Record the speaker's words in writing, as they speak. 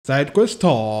Sidequest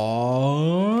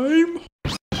time!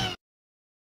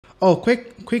 Oh,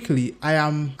 quickly, I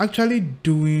am actually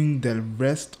doing the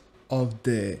rest of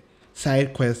the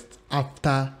side quest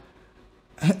after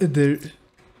I'm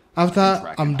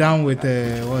done with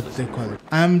what they call it.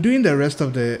 I'm doing the rest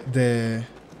of the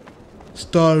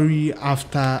story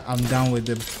after I'm done with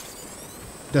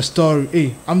the story.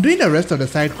 Hey, I'm doing the rest of the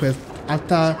side quest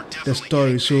after the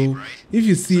story. So if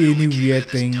you see any weird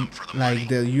thing like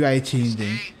the UI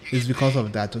changing, it's because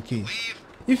of that. Okay.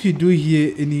 If you do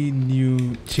hear any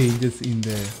new changes in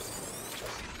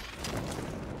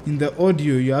the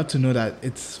audio, you have to know that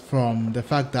it's from the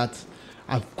fact that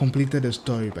I've completed the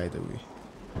story, by the way.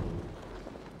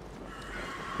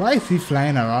 Why is he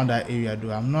flying around that area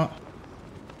though?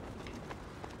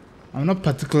 I'm not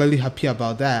particularly happy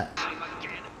about that.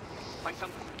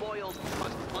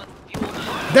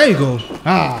 There you go.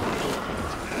 Ah.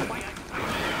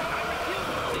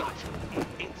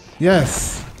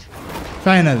 Yes.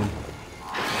 Finally.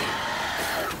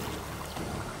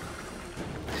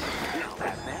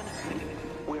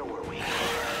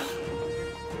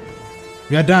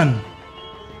 We are done.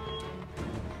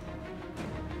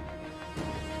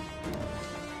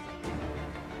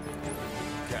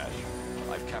 Cash,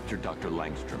 I've captured Dr.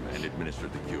 Langstrom and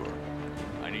administered the cure.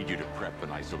 I need you to prep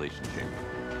an isolation chamber.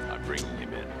 I'm bringing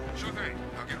him in. Sure thing.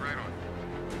 I'll get right on.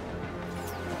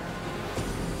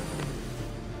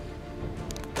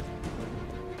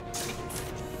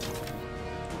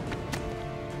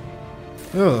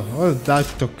 Oh, what's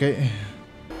that? Okay.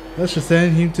 Let's just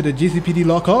send him to the GCPD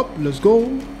lockup. Let's go.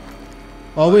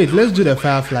 Oh wait, let's do the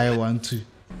Firefly one too.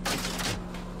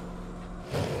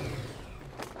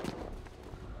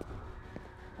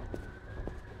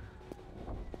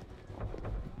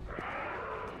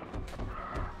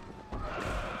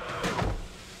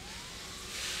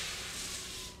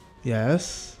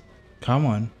 Yes. Come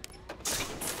on.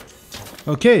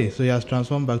 Okay, so he has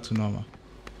transformed back to normal.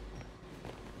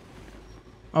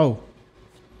 Oh.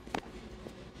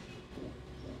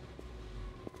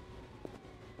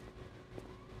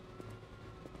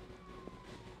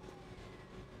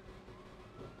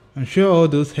 I'm sure all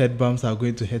those head bumps are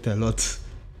going to hurt a lot. Just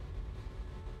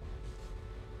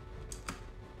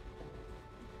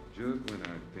when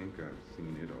I think I've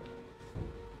seen it all.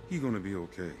 He gonna be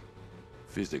okay.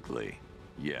 Physically,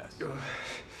 yes.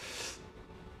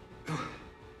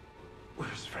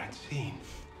 Where's Francine?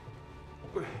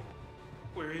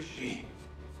 Where is she?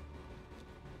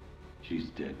 She's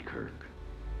dead, Kirk.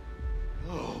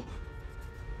 Oh.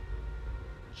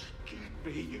 She can't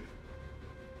be.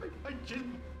 I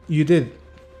didn't. You did.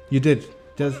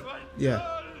 Just,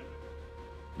 yeah.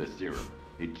 The serum,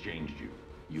 it changed you.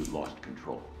 You lost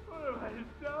control.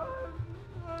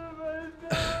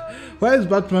 Why is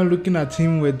Batman looking at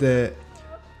him with the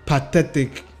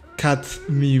pathetic cat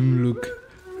meme look?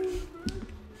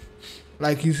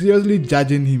 Like he's seriously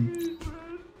judging him.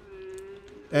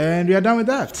 And we are done with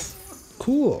that.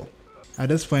 Cool. At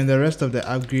this point, the rest of the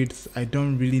upgrades, I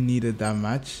don't really need it that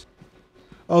much.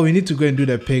 Oh, we need to go and do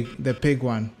the pig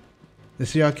one. The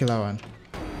serial killer one.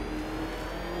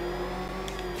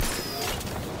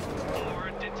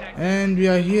 And we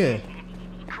are here.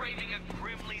 Craving a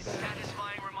grimly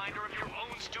satisfying reminder of your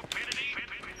own stupidity?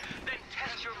 Then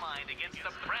test your mind against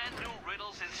the brand new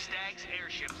riddles in Stag's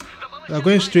airships. We are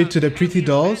going straight to the pretty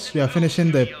dolls. We are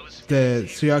finishing the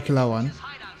serial killer one.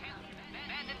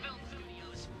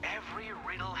 Every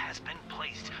riddle has been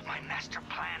placed. My master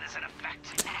plan is in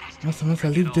effect. Master,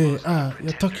 leave there. Ah,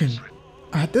 you're talking.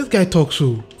 Ah, this guy talks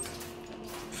so.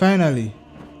 Finally.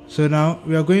 So now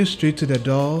we are going straight to the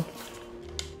doll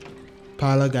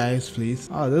parlor guys, please.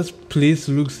 Oh, this place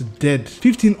looks dead.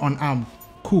 15 unarmed.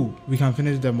 Cool. We can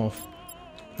finish them off.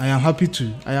 I am happy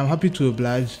to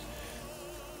oblige.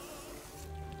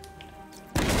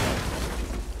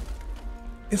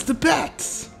 It's the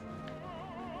bats.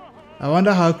 I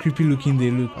wonder how creepy looking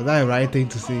they look. Is that the right thing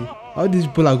to say? All these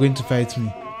people are going to fight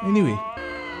me. Anyway.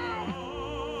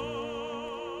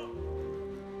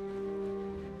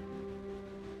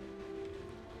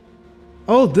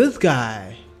 Oh, this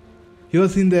guy. He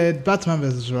was in the Batman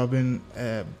vs. Robin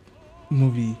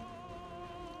movie.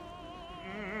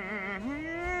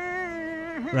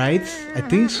 Right? I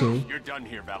think so. You're done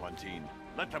here, Valentine.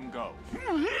 Let them go.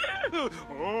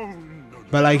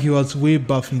 But like he was way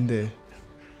buff in there.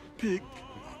 Pig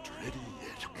not ready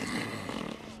yet.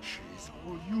 She's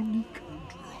all unique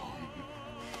and wrong.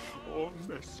 All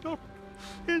messed up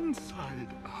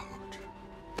inside out.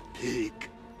 Pig,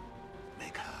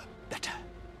 make her better.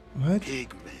 What?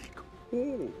 Pig make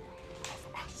all of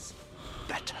us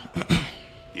better.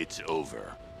 It's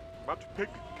over. But Pig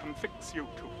can fix you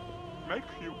too. make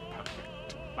you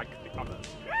perfect like the others.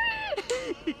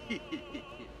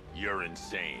 You're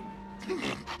insane.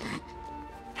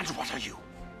 And what are you?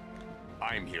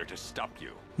 I'm here to stop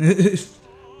you.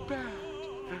 Bad.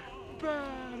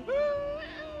 Bad.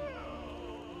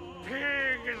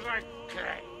 Pig is like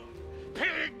clay.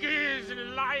 Pig is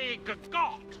like a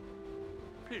god.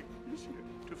 Pig is here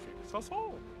to fix us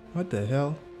all. What the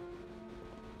hell?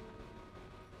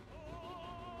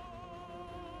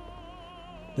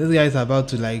 This guy's about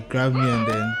to like grab me and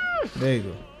then there you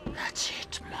go. That's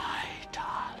it, my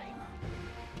darling.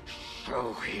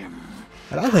 Show him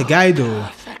That's a guy though.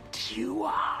 perfect you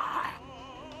are.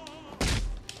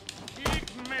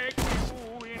 It makes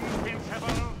you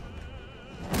invincible.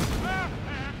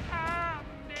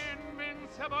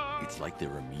 Invincible. It's like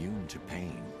they're immune to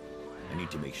pain. I need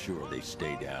to make sure they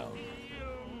stay down.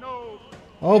 No.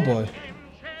 Oh boy.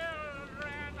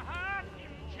 Children, hurt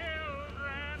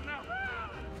children.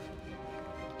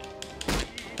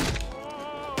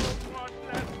 Oh, much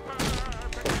less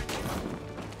perfect.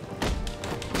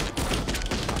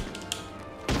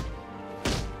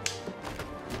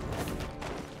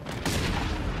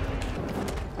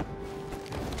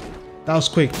 That was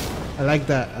quick. I like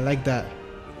that. I like that.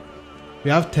 We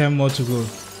have 10 more to go.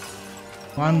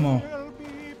 One more. Will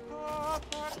be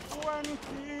perfect when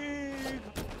pig.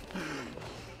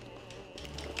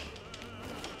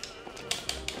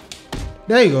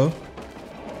 There you go.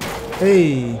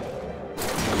 Hey.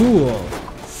 Cool.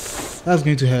 That's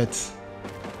going to hurt.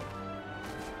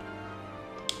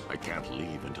 I can't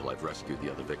leave until I've rescued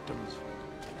the other victims.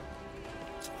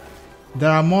 There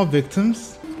are more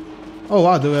victims? Oh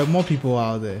wow, there were more people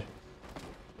out there.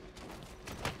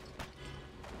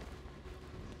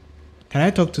 Can I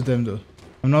talk to them though?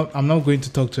 I'm not going to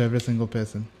talk to every single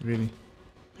person, really.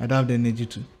 I don't have the energy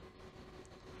to.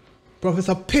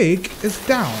 Professor Pig is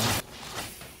down.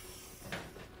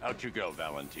 Out you go,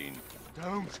 Valentine.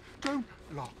 Don't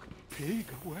lock pig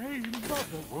away.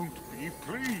 Mother won't be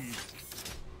pleased.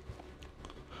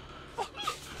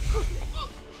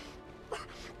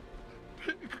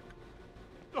 Pig,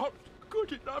 not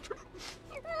good enough.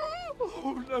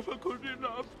 Oh, never good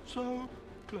enough. So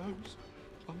close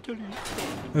until you.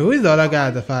 Wait, who is the other guy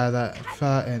at the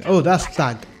far end? Oh, that's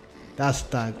Stag. That's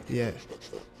Stag, yeah.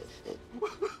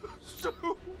 So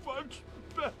much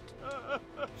better.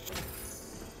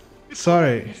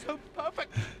 Sorry. So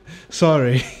perfect.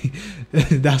 Sorry.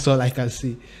 That's all I can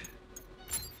see.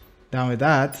 Down with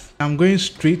that. I'm going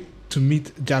straight to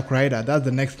meet Jack Ryder. That's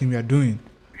the next thing we are doing.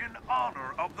 In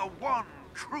honor of the one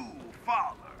true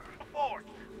father, a force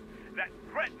that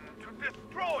threatened to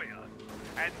destroy us,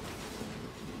 and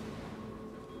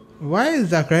Why is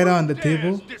Jack Ryder on the dares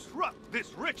table? disrupt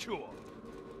this ritual.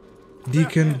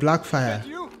 Deacon Blackfire.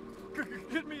 You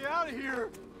get me out of here.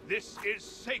 This is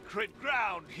sacred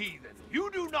ground, heathen. You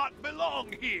do not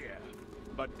belong here.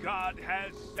 But God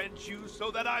has sent you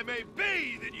so that I may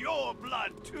bathe in your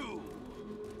blood too.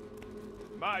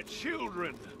 My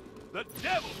children, the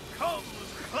devil comes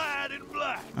clad in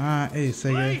black. Hey,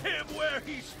 say Lay it. him where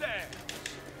he stands.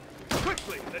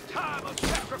 Quickly, the time of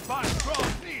sacrifice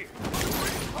draws near.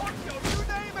 You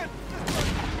name it.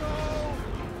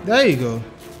 There you go.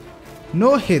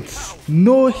 No hits.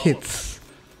 No hits.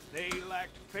 They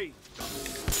lacked faith.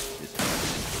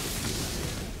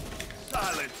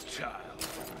 Silence, child.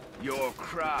 Your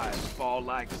cries fall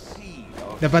like seed.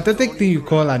 The pathetic thing you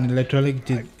call an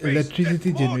electricity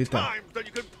More generator. times than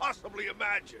you can possibly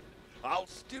imagine. I'll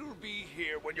still be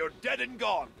here when you're dead and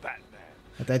gone, Batman.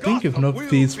 But I think you've not Gotham will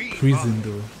faced be prison mine.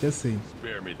 though. Just saying.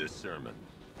 Spare me this sermon.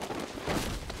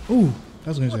 Ooh,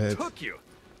 that's going to What hurt. took you?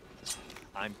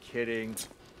 I'm kidding.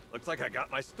 Looks like I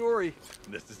got my story.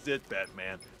 This is it,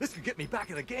 Batman. This could get me back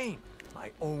in the game.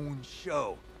 My own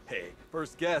show. Hey,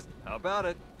 first guest, how about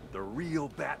it? The real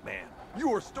Batman.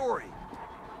 Your story.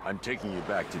 I'm taking you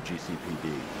back to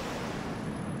GCPD.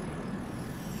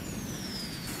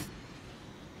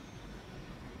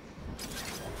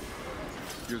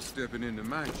 You're stepping into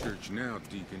my church now,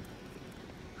 Deacon.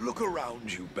 Look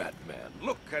around you, Batman.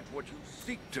 Look at what you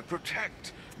seek to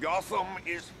protect. Gotham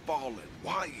is fallen.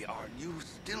 Why are you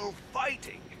still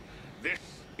fighting? This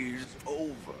is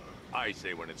over. I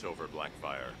say when it's over,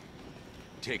 Blackfire.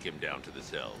 Take him down to the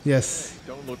cells. Yes.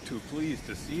 Don't look too pleased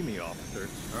to see me, officer.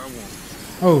 I won't.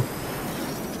 Oh.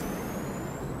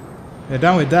 We're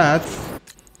done with that.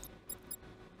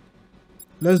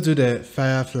 Let's do the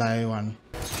Firefly one.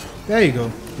 There you go.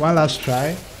 One last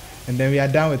try. And then we are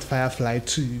done with Firefly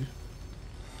 2.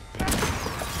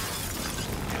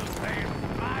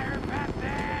 Fire,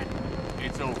 Batman!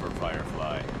 It's over,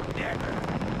 Firefly. Never.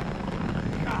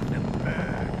 Gotham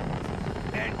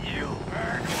burns, and you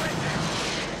burn with it.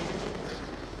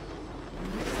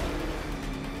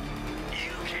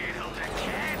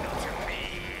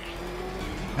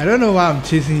 I don't know why I'm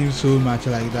chasing him so much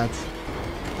like that.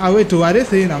 Ah, wait, are they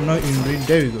saying I'm not in range?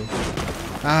 There we go.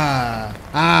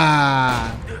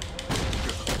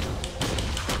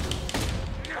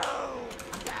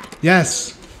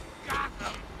 Yes.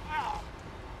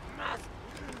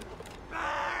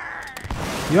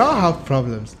 Y'all have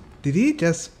problems. Did he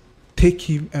just take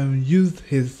him and use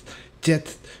his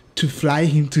jet to fly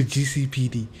him to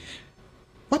GCPD?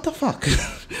 What the fuck?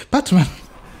 Batman.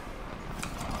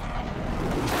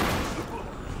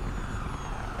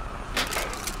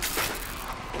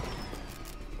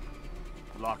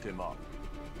 Lock him up.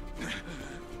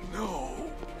 No.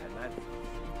 Man.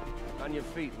 On your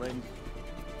feet, Lynn.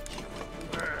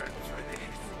 Burn for this.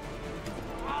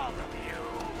 All of you.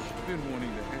 Been wanting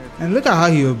to have And look at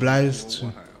how he obliged to.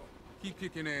 Wow. Keep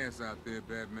kicking ass out there,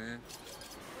 Batman.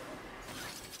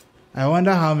 I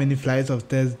wonder how many flights of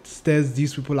stairs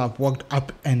these people have walked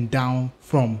up and down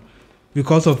from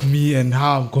because of me and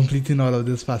how I'm completing all of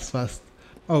this fast.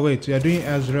 Oh wait, we are doing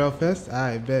Ezreal first?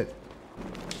 I bet.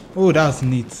 Oh, that was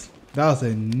neat. That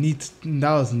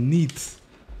was neat.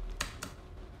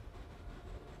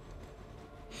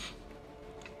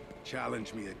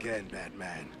 Challenge me again,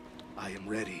 Batman. I am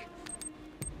ready.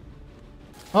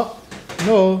 Oh,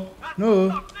 no.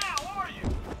 Now, are you?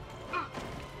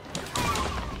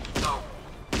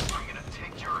 I'm gonna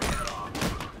take your head off.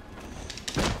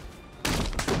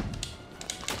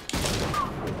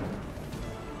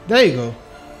 There you go.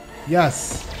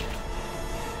 Yes.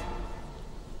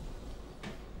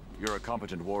 You're a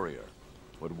competent warrior,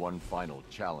 but one final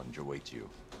challenge awaits you.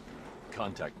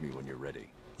 Contact me when you're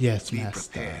ready. Yes, Be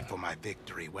master. prepared for my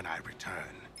victory when I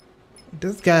return.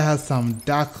 This guy has some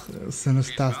dark,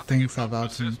 sinister things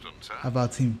about him.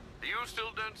 You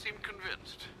still don't seem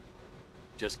convinced.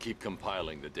 Just keep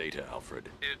compiling the data, Alfred.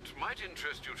 It might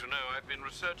interest you to know I've been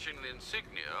researching the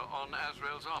insignia on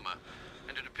Azrael's armor,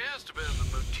 and it appears to bear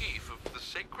the motif of the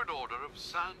Sacred Order of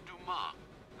Saint-Dumas.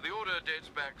 The order dates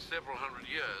back several hundred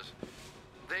years.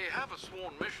 They have a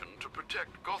sworn mission to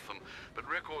protect Gotham, but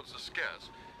records are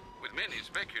scarce, with many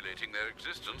speculating their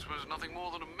existence was nothing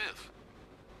more than a myth.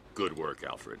 Good work,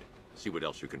 Alfred. See what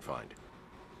else you can find.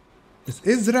 Is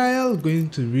Israel going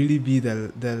to really be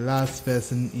the last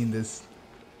person in this?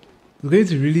 Is going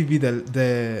to really be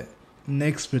the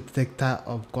next protector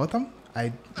of Gotham?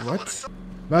 What?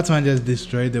 Batman just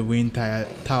destroyed the Wayne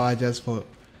Tower just for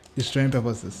destroying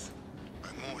purposes.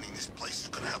 I'm warning, this place is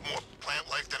gonna have more plant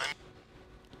life than I...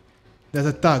 There's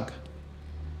a thug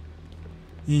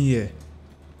in here.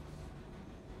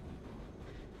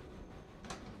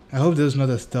 I hope there's not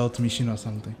a stealth mission or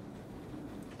something.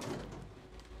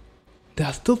 There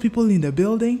are still people in the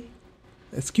building?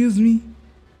 Excuse me?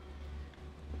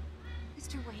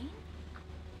 Mr. Wayne?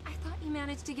 I thought you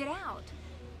managed to get out.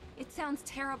 It sounds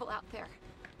terrible out there.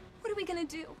 What are we gonna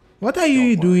do? What are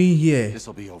you doing here?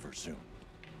 This'll be over soon.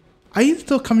 Are you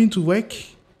still coming to work?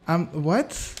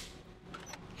 What?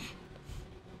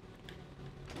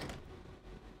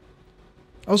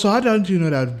 Also, how don't you know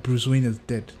that Bruce Wayne is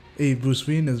dead? Hey, Bruce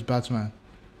Wayne is Batman.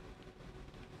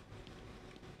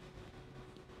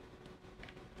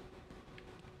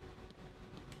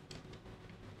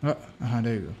 Oh,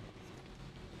 there you go.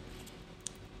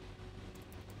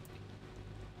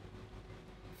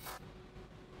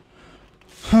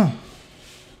 Huh.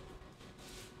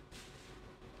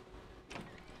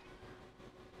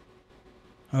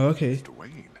 Okay. Mr.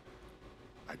 Wayne,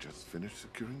 I just finished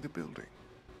securing the building.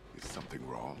 Is something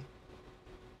wrong?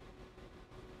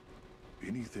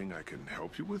 Anything I can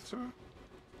help you with, sir?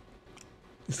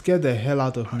 You scared the hell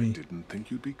out of I me. didn't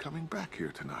think you'd be coming back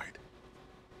here tonight.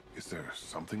 Is there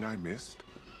something I missed?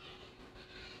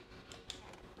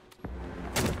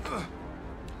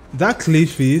 That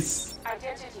cliff is...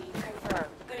 Identity confirmed.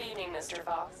 Good evening, Mr.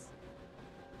 Fox.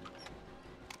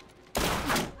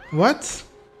 What?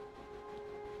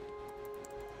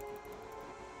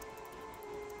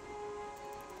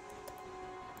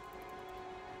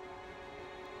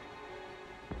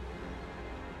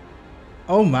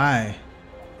 Oh my.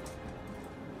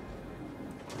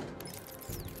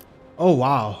 Oh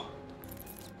wow.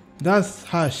 That's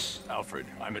harsh. Alfred,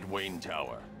 I'm at Wayne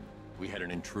Tower. We had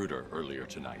an intruder earlier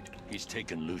tonight. He's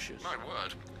taken Lucius. My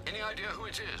word. Any idea who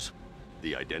it is?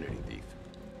 The identity thief.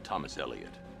 Thomas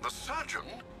Elliot. The surgeon?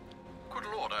 Good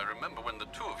Lord, I remember when the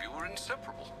two of you were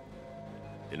inseparable.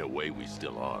 In a way, we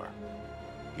still are.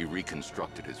 He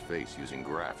reconstructed his face using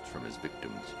grafts from his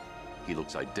victims. He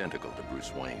looks identical to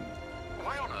Bruce Wayne.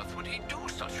 Why on earth would he do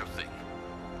such a thing?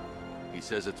 He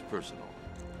says it's personal.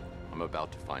 I'm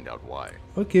about to find out why.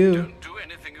 Okay. Don't do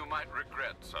anything you might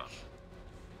regret, son.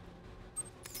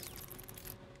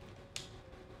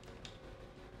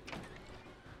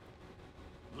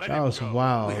 That was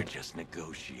wild. We're just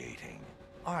negotiating,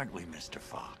 aren't we, Mr.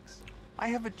 Fox? I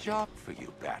have a job for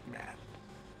you, Batman.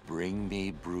 Bring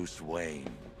me Bruce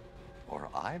Wayne, or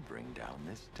I bring down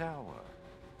this tower.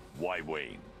 Why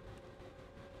Wayne?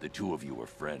 The two of you were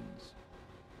friends.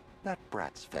 That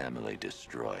brat's family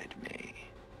destroyed me.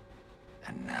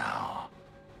 And now,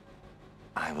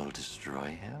 I will destroy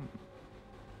him.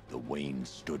 The Wayne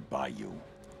stood by you.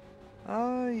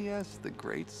 Ah, yes, the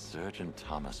great Surgeon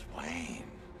Thomas Wayne.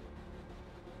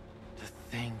 To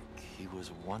think he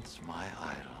was once my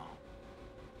idol.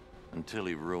 Until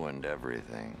he ruined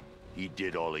everything. He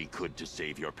did all he could to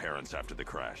save your parents after the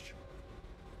crash.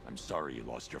 I'm sorry you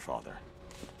lost your father,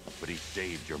 but he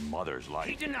saved your mother's life.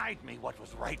 He denied me what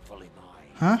was rightfully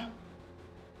mine. Huh?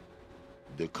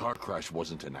 The car crash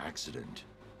wasn't an accident.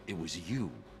 It was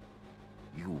you.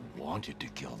 You wanted to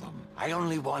kill them. I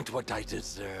only want what I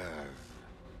deserve.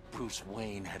 Bruce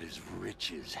Wayne had his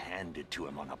riches handed to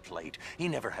him on a plate. He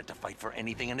never had to fight for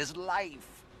anything in his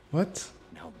life. What?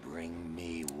 Now bring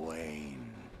me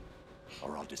Wayne,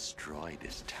 or I'll destroy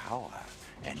this tower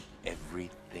and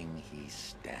everything he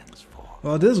stands for.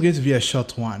 Well, this is going to be a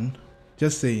short one.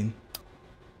 Just saying.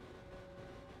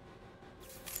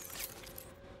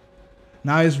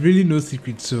 Now it's really no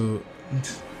secret, so...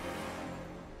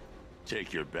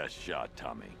 Take your best shot,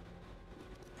 Tommy.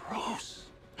 Bruce.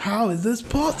 How is this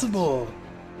possible?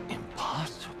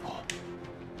 Impossible.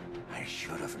 I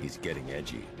should have... He's getting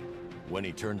edgy. When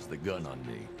he turns the gun on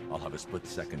me, I'll have a split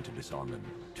second to disarm him.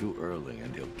 Too early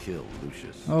and he'll kill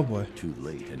Lucius. Oh boy. Too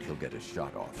late and he'll get a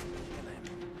shot off.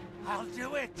 I'll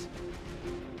do it.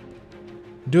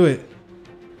 Do it.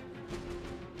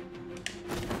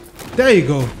 There you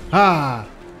go. Ha!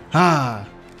 Ha!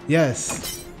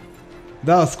 Yes.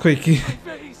 That was quick.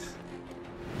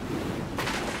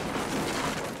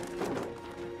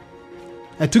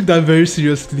 I took that very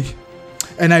seriously.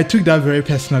 And I took that very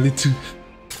personally too.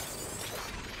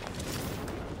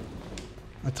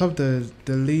 Atop the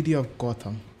Lady of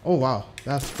Gotham. Oh wow,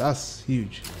 that's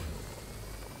huge.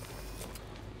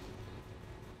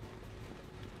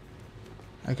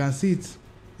 I can see it.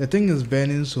 The thing is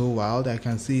burning so wild, I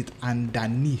can see it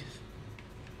underneath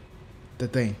the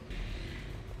thing.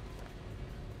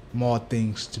 More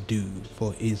things to do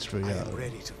for Israel. I am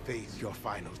ready to face your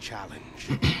final challenge.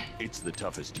 It's the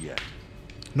toughest yet.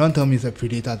 Don't tell me it's a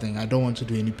Predator thing. I don't want to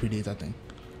do any Predator thing.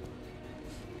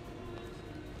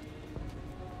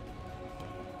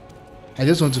 I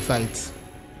just want to fight.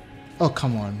 Oh,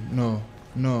 come on. No.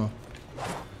 No.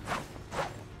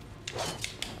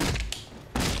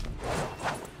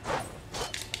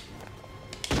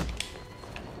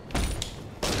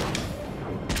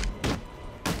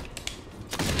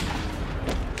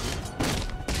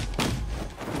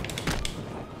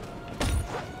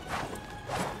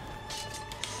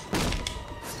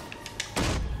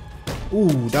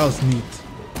 Ooh, that was neat.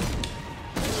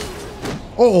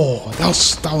 Oh, that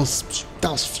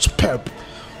was superb.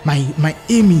 My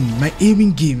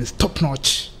aiming game is top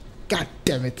notch. God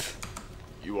damn it.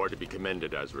 You are to be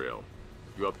commended, Azrael.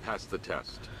 You have passed the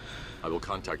test. I will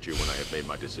contact you when I have made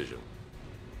my decision.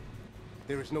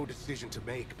 There is no decision to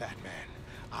make, Batman.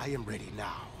 I am ready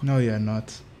now. No, you're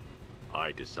not.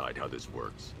 I decide how this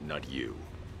works, not you.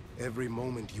 Every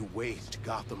moment you waste,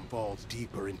 Gotham falls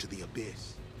deeper into the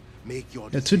abyss. Make your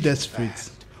You're too decision desperate.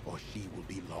 fast, or she will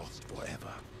be lost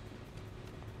forever.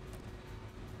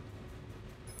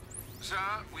 Sir,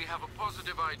 we have a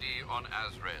positive ID on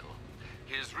Azrael.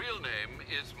 His real name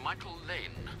is Michael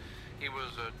Lane. He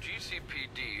was a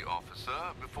GCPD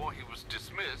officer before he was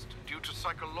dismissed due to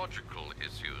psychological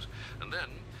issues. And then,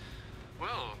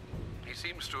 well, he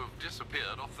seems to have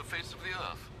disappeared off the face of the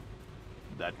earth.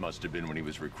 That must have been when he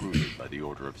was recruited by the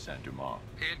Order of Saint Dumas.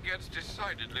 It gets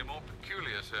decidedly more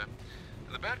peculiar, sir.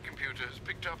 The Bat computer has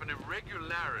picked up an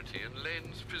irregularity in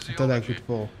Lane's physiology. I thought I could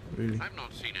fall, really. I've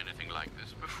not seen anything like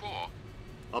this before.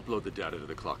 Upload the data to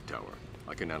the clock tower.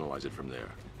 I can analyze it from there.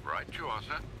 Right you are,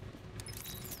 sir.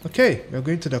 Okay, we're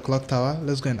going to the clock tower.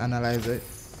 Let's go and analyze it.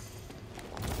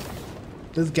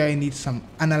 This guy needs some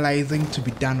analyzing to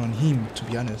be done on him, to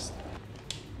be honest.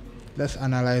 Let's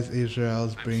analyze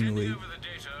Israel's brainwave.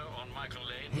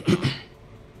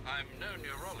 I'm no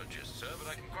neurologist, sir,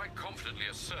 but I can quite confidently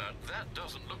assert that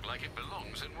doesn't look like it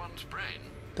belongs in one's brain.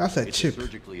 That's a It's chip. a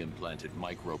surgically implanted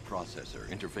microprocessor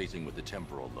interfacing with the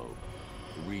temporal lobe,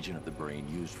 the region of the brain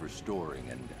used for storing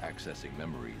and accessing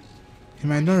memories. He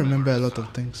might not remember a lot of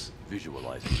things.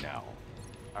 Visualizing now.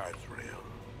 Azrael,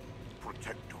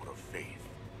 protector of faith,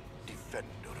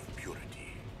 defender of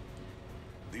purity.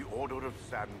 The Order of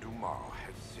Saint Dumas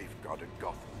has safeguarded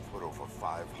Gotham for over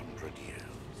 500 years.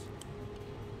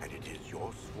 And it is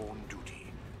your sworn duty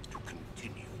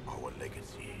continue our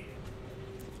legacy.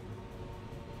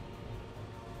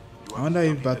 I wonder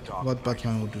if what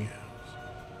Batman would do.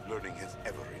 Learning his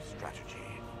every strategy,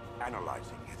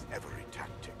 analyzing his every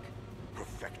tactic,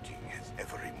 perfecting his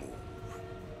every move.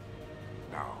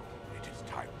 Now it is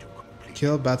time to complete.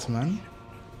 Kill Batman?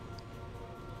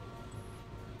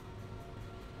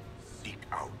 Seek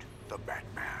out the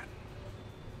Batman.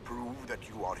 Prove that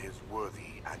you are his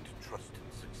worthy and trusted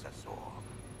successor.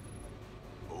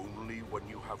 Only when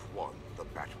you have won the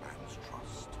Batman's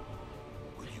trust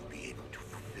will you be able to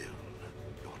fulfill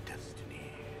your destiny.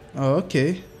 Oh,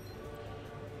 okay.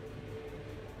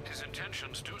 His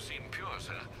intentions do seem pure,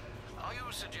 sir. Are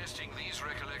you suggesting these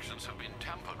recollections have been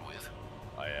tampered with?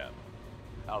 I am.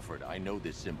 Alfred, I know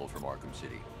this symbol from Arkham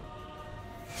City.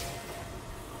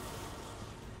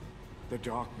 The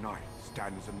Dark Knight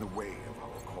stands in the way of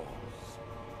our cause.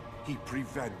 He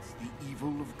prevents the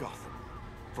evil of Gotham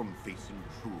from facing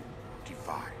true,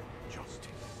 divine justice.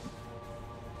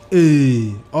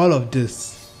 Hey, all of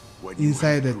this When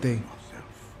inside the you have thing. proven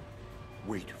yourself,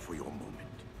 wait for your moment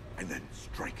and then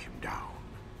strike him down.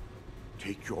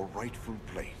 Take your rightful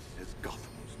place as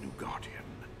Gotham's new guardian.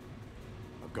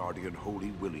 A guardian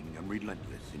wholly willing and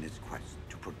relentless in his quest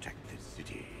to protect this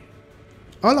city.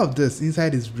 All of this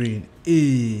inside his brain.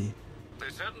 Hey. They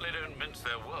certainly don't mince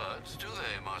their words, do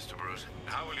they, Master Bruce?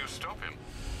 How will you stop him?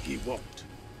 He won't.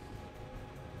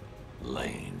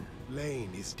 Lane. Lane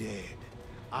is dead.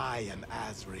 I am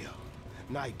Azrael,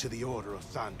 Knight to the Order of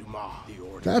Saint Dumas. The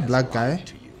order That has black guy? lied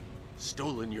to you,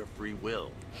 stolen your free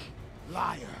will.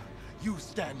 Liar, you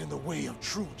stand in the way of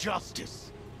true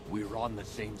justice. We're on the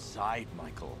same side,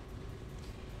 Michael.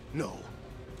 No.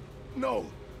 No.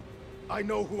 I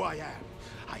know who I am.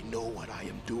 I know what I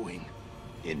am doing.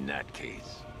 In that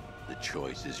case, the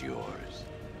choice is yours.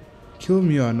 Kill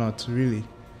me or not, really.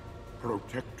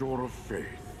 Protector of faith.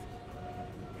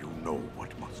 You know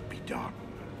what must be done.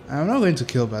 I'm not going to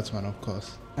kill Batman, of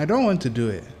course. I don't want to do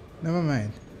it. Never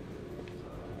mind.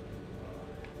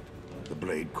 The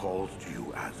blade calls to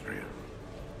you, Azrael.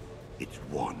 It's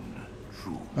one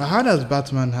true. But how does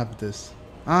Batman have this?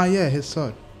 Ah, yeah, his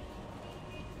sword.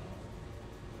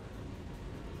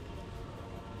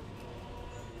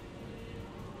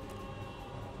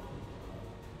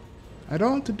 I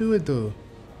don't want to do it though.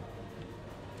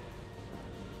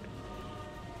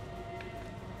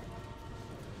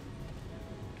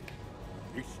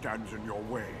 He stands in your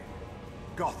way.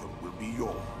 Gotham will be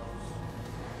yours.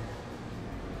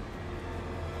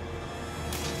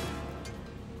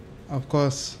 Of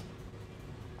course.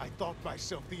 I thought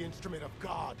myself the instrument of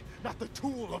God, not the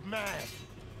tool of man.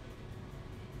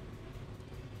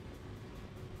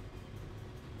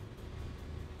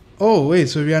 Oh, wait,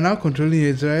 so we are now controlling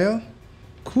Israel?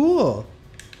 Cool.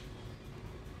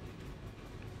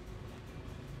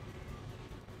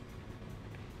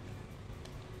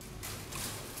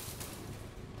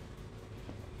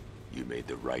 You made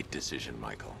the right decision,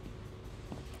 Michael.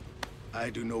 I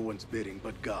do no one's bidding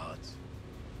but God's.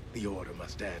 The Order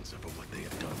must answer for what they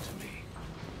have done to me.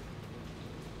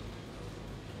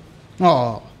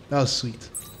 Oh, that was sweet.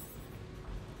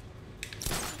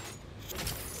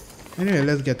 Anyway,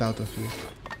 let's get out of here.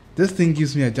 This thing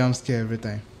gives me a jump scare every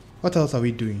time. What else are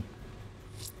we doing?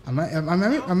 Am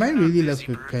I really left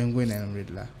with Penguin and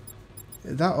Riddler?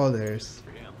 Is that all there is?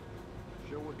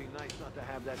 Sure would be nice not to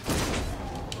have that.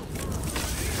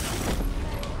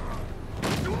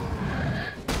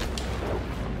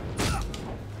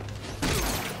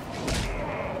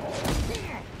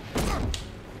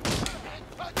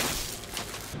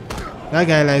 That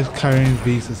guy likes carrying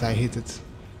vases. I hate it.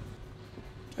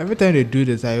 Every time they do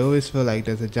this, I always feel like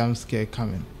there's a jump scare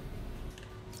coming.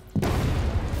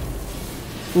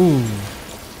 Ooh.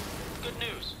 Good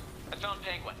news. I found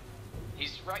Penguin.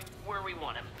 He's right where we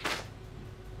want him.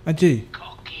 Ajay.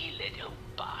 Cocky little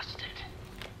bastard.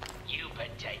 You've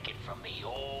been taking from me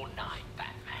all night,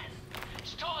 Batman.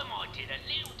 It's time I did a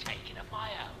little taking of my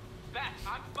own. Bat,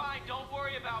 I'm fine. Don't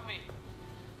worry about me.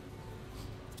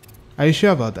 Are you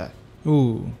sure about that?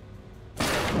 Ooh.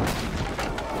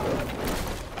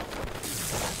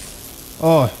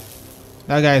 Oh,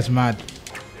 that guy is mad.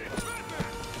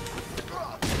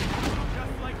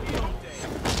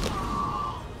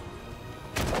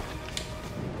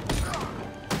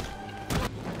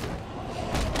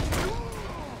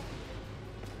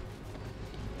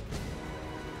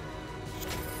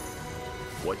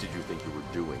 What did you think you were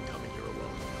doing coming here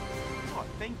alone? Oh,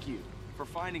 thank you for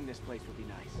finding this place would be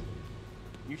nice.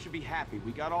 You should be happy.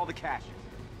 We got all the caches.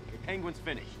 The Penguin's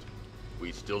finished.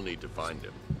 We still need to find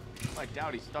him. I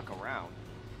doubt he's stuck around.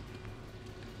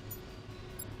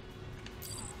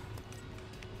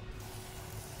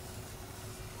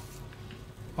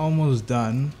 almost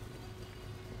done.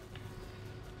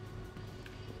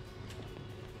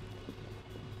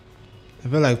 I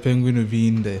feel like Penguin will be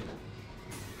in there.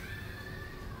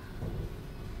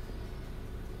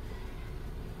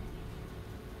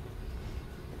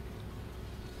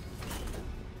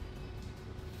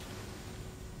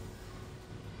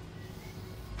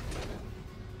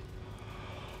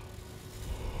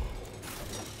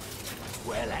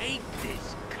 Well, ain't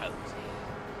this cozy?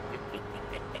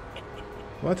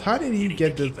 What? How did he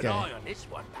get this Keep an guy? eye on this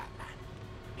one, Batman.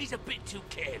 He's a bit too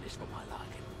careless for my liking.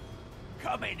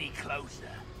 Come any closer,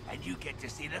 and you get to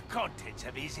see the contents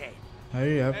of his head.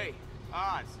 Hurry up. Hey,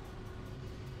 Oz.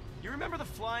 You remember the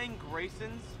Flying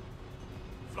Graysons?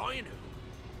 Flying who?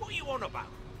 What are you on about?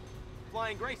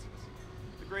 Flying Graysons.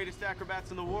 The greatest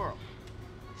acrobats in the world.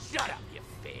 Shut up, you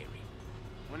fairy.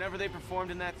 Whenever they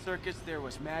performed in that circus, there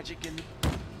was magic in...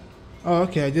 Oh,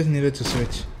 okay. I just needed to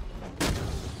switch.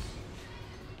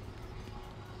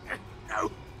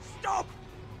 No! Stop!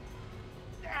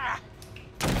 Ah.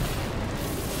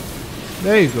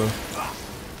 There you go.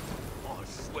 I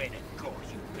swear to God,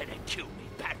 you better kill me,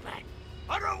 Batman.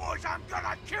 Otherwise, I'm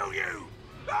gonna kill you!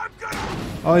 I'm gonna...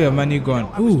 All your money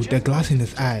gone. Ooh, the glass in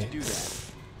his eye.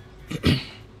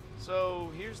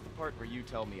 So, here's the part where you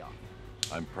tell me off.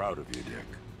 I'm proud of you, Dick.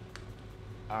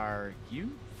 Are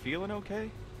you feeling okay?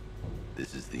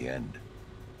 This is the end.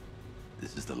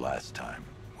 This is the last time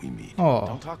we meet. Oh.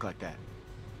 Don't talk like that.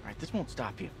 Alright, this won't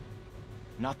stop you.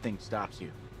 Nothing stops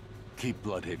you. Keep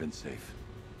Bloodhaven safe.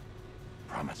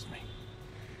 Promise me.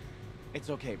 It's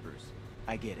okay, Bruce.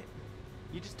 I get it.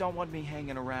 You just don't want me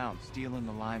hanging around, stealing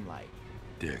the limelight.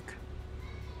 Dick.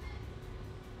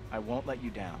 I won't let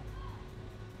you down.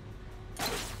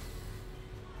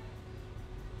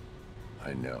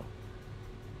 I know.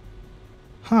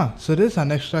 Huh, so there's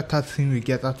an extra cutscene we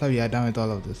get after we are done with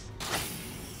all of this.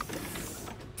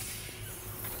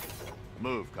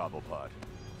 Move, Cobblepot.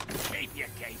 Keep your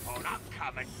cape on, I'm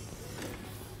coming.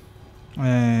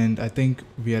 And I think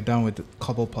we are done with the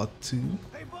Cobblepot 2.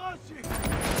 Hey, bossy!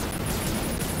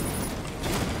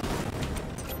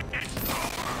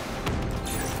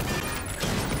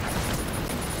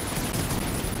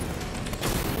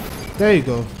 There you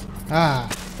go. Ah,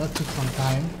 that took some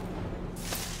time.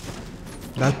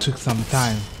 That took some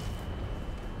time.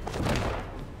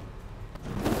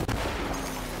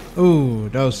 Oh,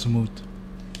 that was smooth.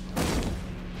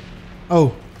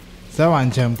 Oh, that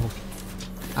one jump.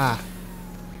 Ah,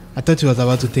 I thought it was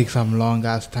about to take some long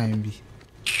ass time.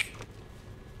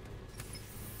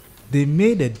 They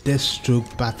made a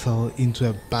Deathstroke battle into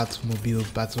a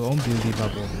Batmobile battle.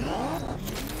 Unbelievable.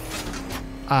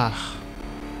 Ah.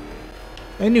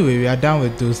 Anyway, we are done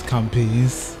with those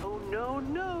campaigns. Oh, no,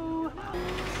 no.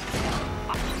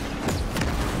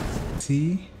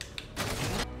 See?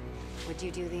 Would you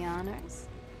do the honors?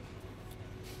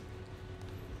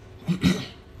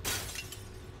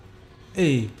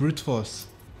 Hey, brute force.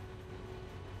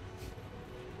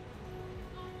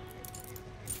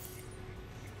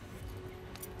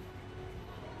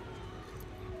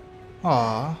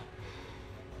 Aww.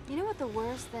 You know what the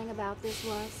worst thing about this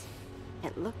was?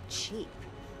 It looked cheap.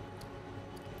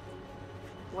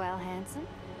 Well, handsome,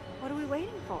 what are we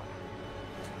waiting for?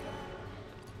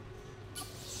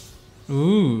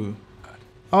 Ooh.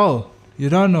 Oh, you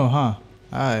don't know, huh?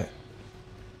 Alright.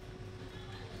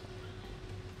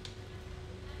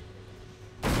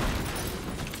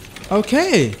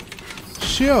 Okay.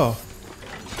 Sure.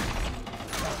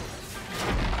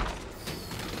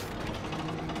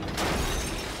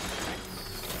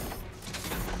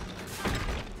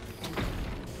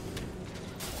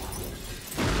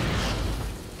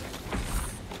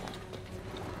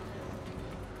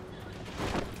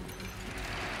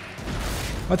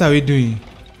 What are we doing?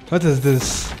 What is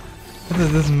this? What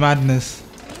is this madness?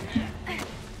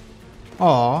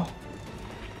 Aw.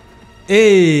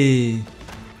 Hey.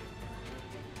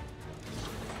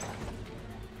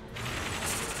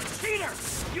 Peter,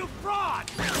 you fraud!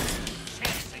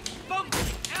 Chancing,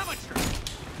 bumbling, amateur!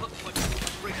 Look what you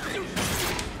reduced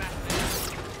to, Batman.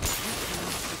 You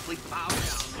simply bow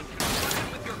down when confronted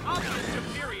with your obvious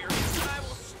superior, and I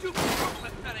will stoop to your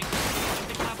pathetic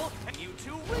level, and you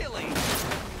two really.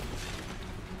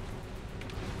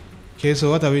 Okay,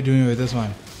 so what are we doing with this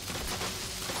one?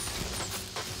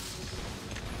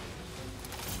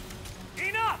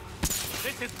 Enough!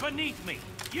 This is beneath me.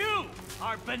 You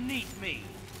are beneath me.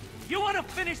 You want to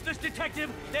finish this,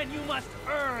 detective? Then you must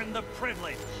earn the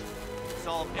privilege.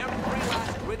 Solve every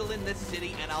last riddle in this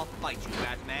city and I'll fight you,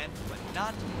 Batman, but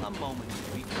not a moment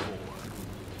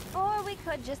before. Or we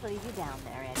could just leave you down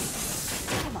there, Eddie.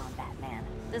 Come on, Batman.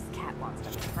 This cat wants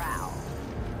to prowl.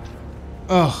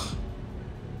 Ugh.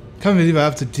 Can't believe I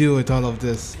have to deal with all of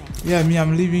this. Yeah,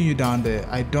 I'm leaving you down there.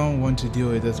 I don't want to deal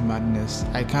with this madness.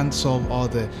 I can't solve all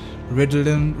the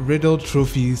riddle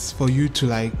trophies for you to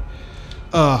like.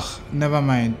 Ugh, never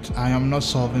mind. I am not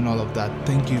solving all of that.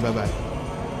 Thank you, bye bye.